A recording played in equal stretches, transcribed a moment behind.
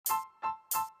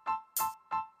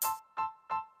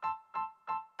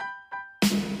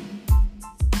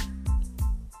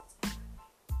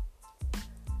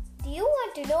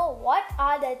to know what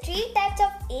are the 3 types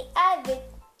of AI with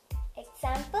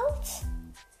examples?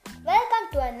 Welcome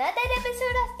to another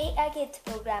episode of AI Kids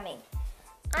Programming.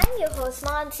 I'm your host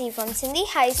Mansi from Sindhi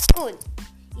High School.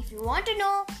 If you want to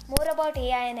know more about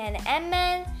AI and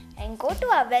ML, then go to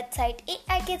our website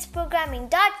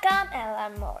aikidsprogramming.com and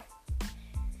learn more.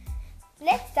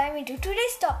 Let's dive into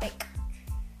today's topic.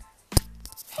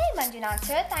 Hey Manjunath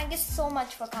sir, thank you so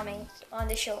much for coming on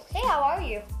the show. Hey, how are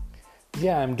you?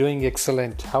 Yeah, I'm doing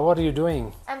excellent. How are you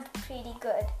doing? I'm pretty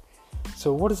good.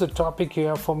 So what is the topic you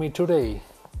have for me today?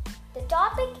 The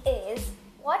topic is,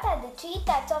 what are the 3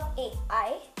 types of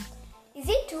AI? Is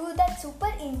it true that super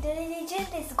intelligence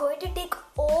is going to take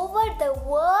over the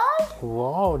world?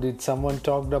 Wow, did someone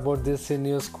talk about this in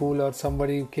your school or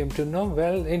somebody came to know?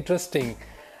 Well, interesting.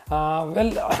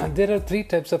 There are 3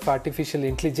 types of artificial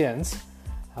intelligence.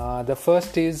 The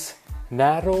first is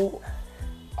narrow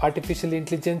artificial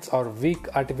intelligence or weak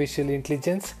artificial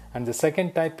intelligence, and the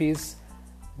second type is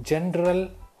general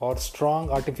or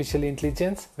strong artificial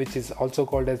intelligence, which is also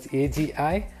called as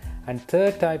AGI, and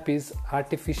third type is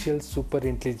artificial super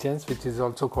intelligence, which is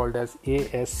also called as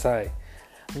ASI.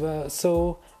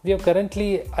 So we have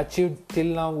currently achieved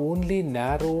till now only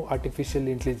narrow artificial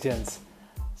intelligence.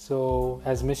 So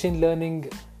as machine learning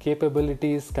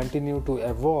capabilities continue to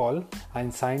evolve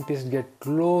and scientists get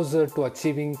closer to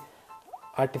achieving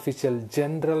artificial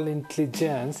general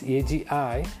intelligence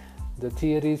AGI, the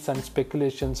theories and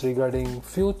speculations regarding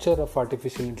future of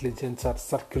artificial intelligence are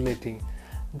circulating.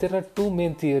 There are 2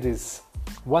 main theories.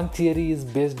 One theory is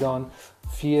based on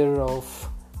fear of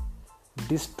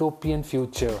dystopian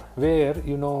future, where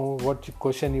what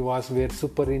question you asked, where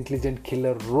super intelligent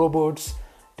killer robots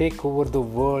take over the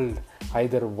world,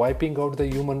 either wiping out the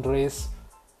human race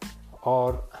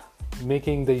or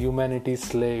making the humanity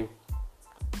slave.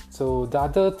 So the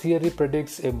other theory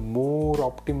predicts a more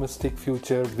optimistic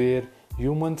future where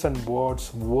humans and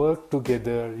bots work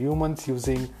together, humans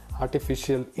using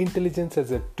artificial intelligence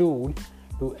as a tool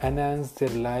to enhance their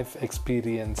life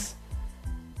experience.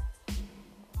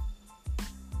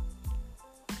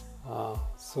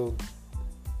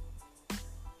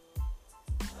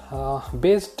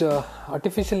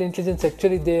 Artificial intelligence,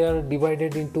 actually they are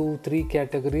divided into 3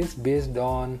 categories based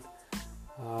on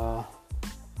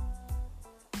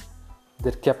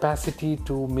their capacity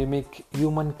to mimic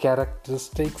human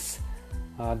characteristics,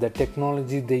 the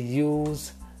technology they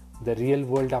use, the real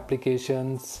world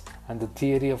applications, and the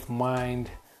theory of mind.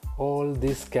 All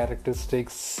these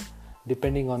characteristics,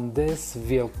 depending on this,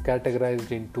 we have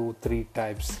categorized into 3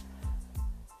 types: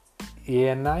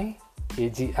 ANI,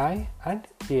 AGI, and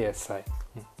ASI.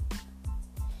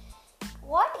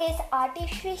 What is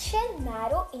artificial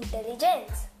narrow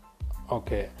intelligence?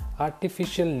 Okay,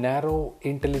 artificial narrow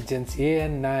intelligence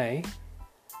ANI,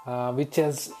 which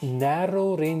has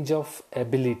narrow range of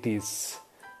abilities,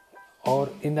 or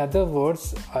in other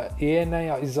words, ANI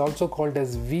is also called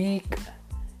as weak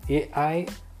AI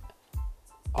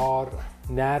or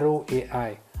narrow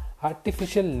AI.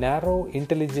 Artificial narrow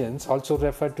intelligence, also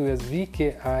referred to as weak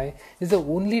AI, is the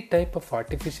only type of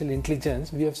artificial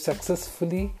intelligence we have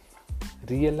successfully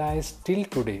realized till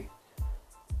today.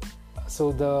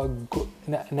 So the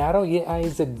narrow AI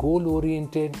is a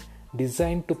goal-oriented,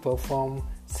 designed to perform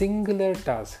singular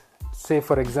tasks. Say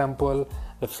for example,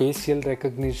 the facial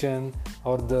recognition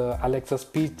or the Alexa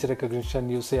speech recognition.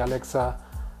 You say, Alexa,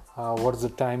 what's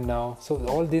the time now? So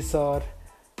all these are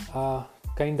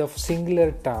kind of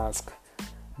singular task.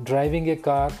 Driving a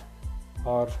car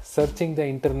or searching the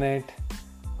internet,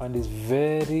 and is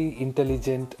very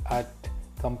intelligent at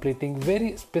completing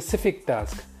very specific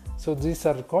tasks. So these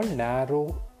are called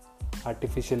narrow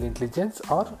artificial intelligence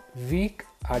or weak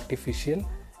artificial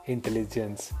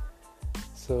intelligence.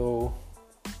 So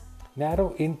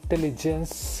narrow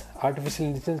intelligence, artificial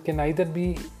intelligence can either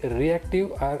be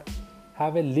reactive or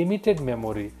have a limited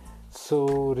memory.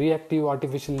 So reactive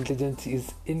artificial intelligence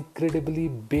is incredibly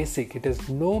basic. It has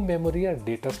no memory or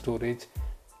data storage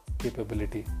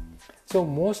capability. So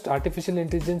most artificial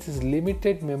intelligence is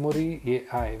limited memory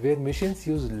AI, where machines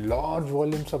use large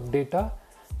volumes of data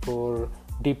for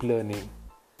deep learning.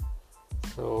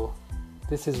 So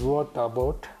this is what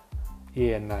about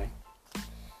ANI.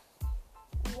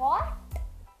 What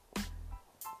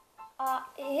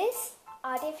is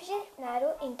artificial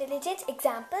narrow intelligence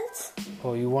examples?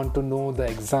 Oh, you want to know the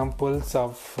examples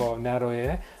of narrow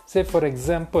AI? Say for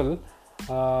example,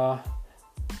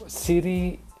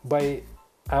 Siri by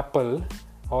Apple,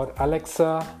 or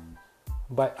Alexa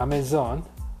by Amazon,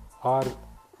 or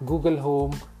Google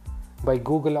Home by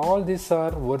Google. All these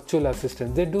are virtual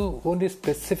assistants. They do only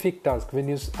specific tasks. When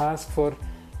you ask for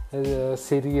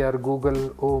Siri or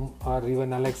Google Home or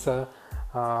even Alexa,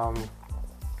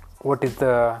 what is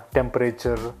the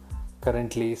temperature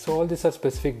currently. So all these are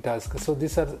specific tasks. So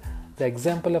these are the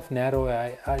example of narrow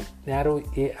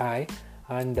AI.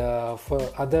 And for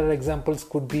other examples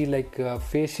could be like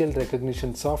facial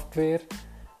recognition software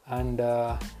and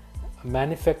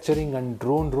manufacturing and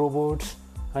drone robots,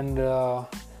 and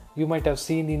you might have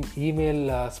seen in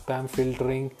email spam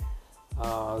filtering.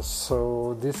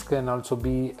 So this can also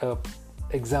be a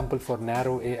example for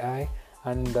narrow AI.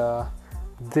 And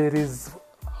there is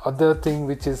other thing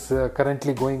which is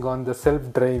currently going on, the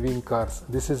self-driving cars.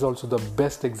 This is also the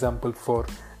best example for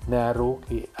narrow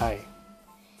AI.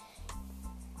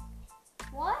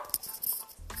 What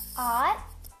are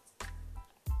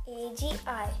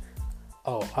AGI?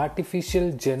 Oh,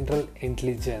 artificial general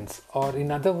intelligence, or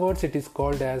in other words it is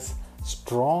called as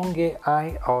strong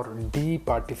AI or deep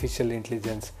artificial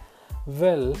intelligence.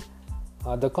 Well,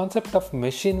 the concept of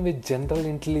machine with general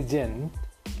intelligence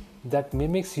that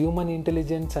mimics human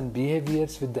intelligence and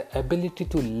behaviors with the ability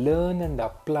to learn and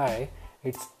apply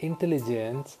its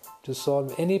intelligence to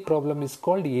solve any problem is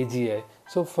called AGI.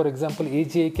 So for example,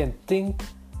 AGI can think,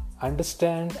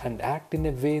 understand and act in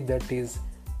a way that is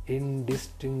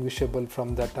indistinguishable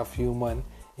from that of human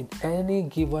in any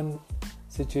given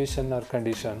situation or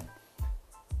condition.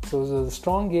 So the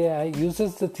strong AI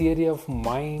uses the theory of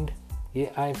mind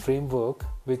AI framework,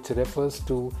 which refers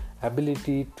to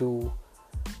ability to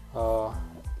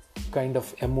kind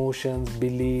of emotions,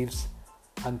 beliefs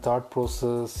and thought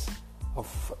process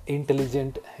of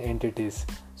intelligent entities.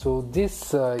 So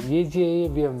this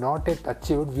AGI we have not yet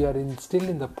achieved. We are still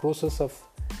in the process of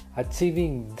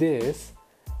achieving this.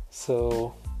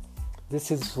 So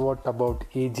this is what about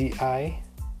AGI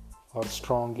or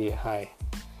strong AI.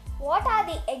 What are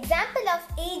the example of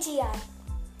AGI?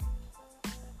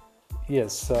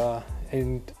 Yes,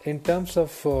 in terms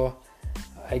of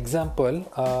example,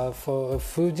 for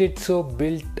Fujitsu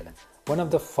built one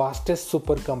of the fastest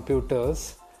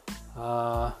supercomputers,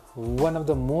 one of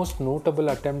the most notable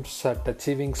attempts at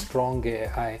achieving strong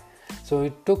AI. So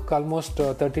it took almost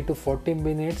 30 to 40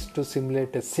 minutes to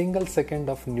simulate a single second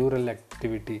of neural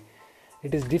activity.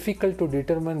 It is difficult to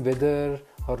determine whether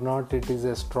or not it is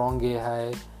a strong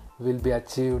AI will be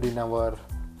achieved in our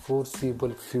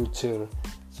foreseeable future.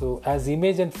 So as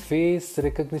image and face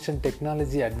recognition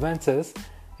technology advances,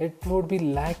 it would be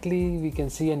likely we can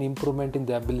see an improvement in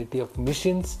the ability of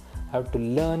machines have to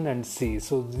learn and see.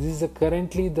 So this is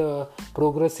currently the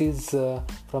progress is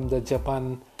from the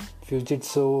Japan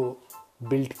Fujitsu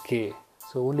built K.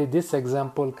 So only this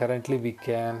example currently we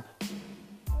can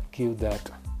give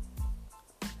that.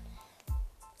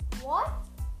 What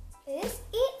is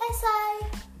ASI?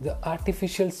 The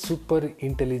artificial super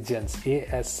intelligence,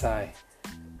 ASI.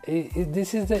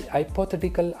 This is the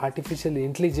hypothetical artificial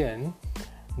intelligence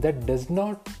that does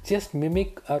not just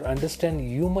mimic or understand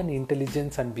human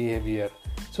intelligence and behavior.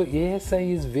 So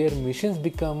ASI is where machines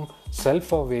become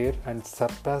self-aware and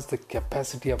surpass the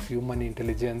capacity of human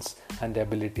intelligence and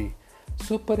ability.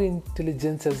 Super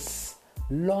intelligence has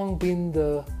long been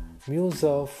the muse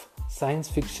of science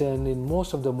fiction in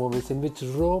most of the movies in which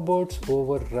robots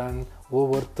overrun,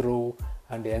 overthrow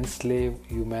and enslave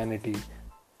humanity.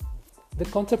 The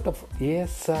concept of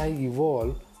ASI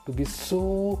evolved to be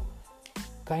so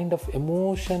kind of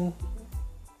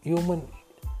human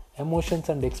emotions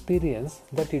and experience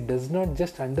that it does not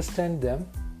just understand them,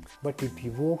 but it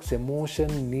evokes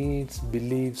emotion, needs,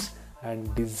 beliefs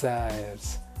and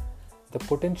desires. The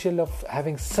potential of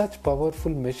having such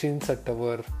powerful machines at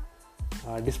our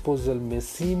disposal may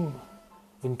seem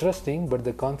interesting, but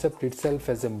the concept itself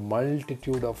has a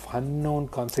multitude of unknown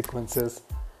consequences.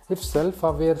 If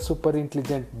self-aware super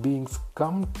intelligent beings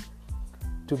come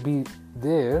to be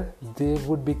there, they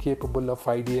would be capable of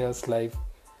ideas like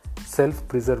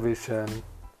self-preservation,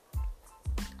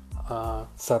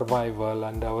 survival,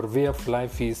 and our way of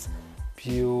life is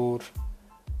pure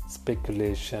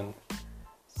speculation.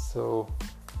 So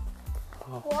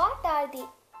what are the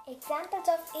examples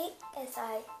of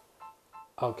ASI?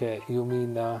 Okay, you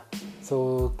mean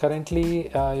so currently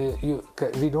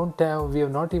we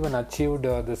have not even achieved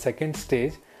the second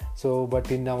stage. So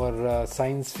but in our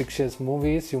science fiction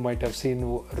movies you might have seen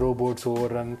robots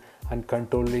overrun and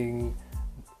controlling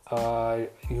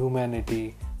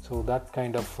humanity. So that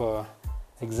kind of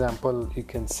example, you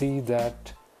can see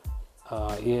that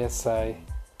ASI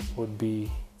would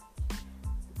be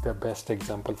the best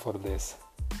example for this.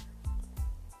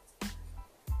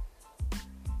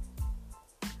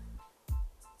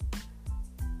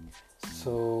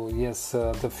 So yes,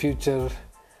 the future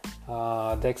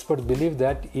the experts believe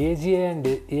that AGI and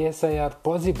ASI are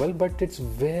possible, but it's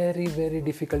very, very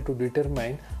difficult to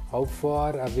determine how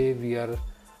far away we are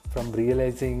from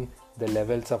realizing the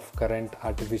levels of current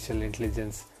artificial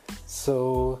intelligence.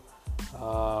 So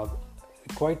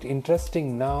quite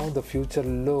interesting now the future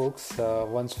looks.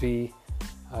 Once we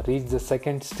reach the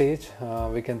second stage,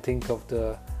 we can think of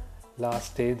the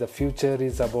last stage. The future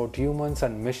is about humans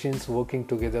and machines working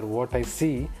together. What I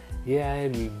see, AI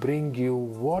will bring you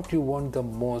what you want the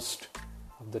most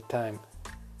of the time.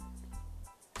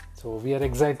 So we are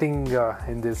exciting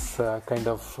in this kind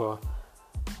of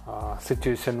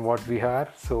situation what we are.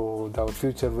 So the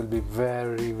future will be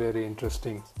very, very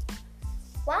interesting.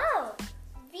 Wow!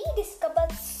 We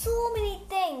discovered so many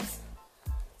things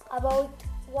about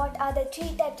what are the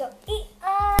three types of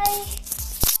AI,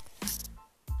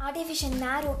 artificial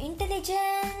narrow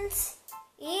intelligence,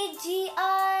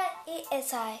 AGI,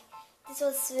 ASI. This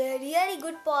was a really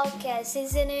good podcast,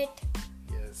 isn't it?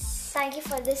 Yes. Thank you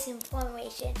for this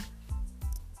information.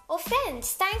 Oh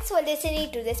friends, thanks for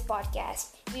listening to this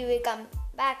podcast. We will come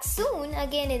back soon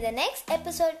again in the next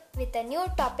episode with a new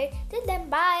topic. Till then,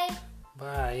 bye.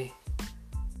 Bye.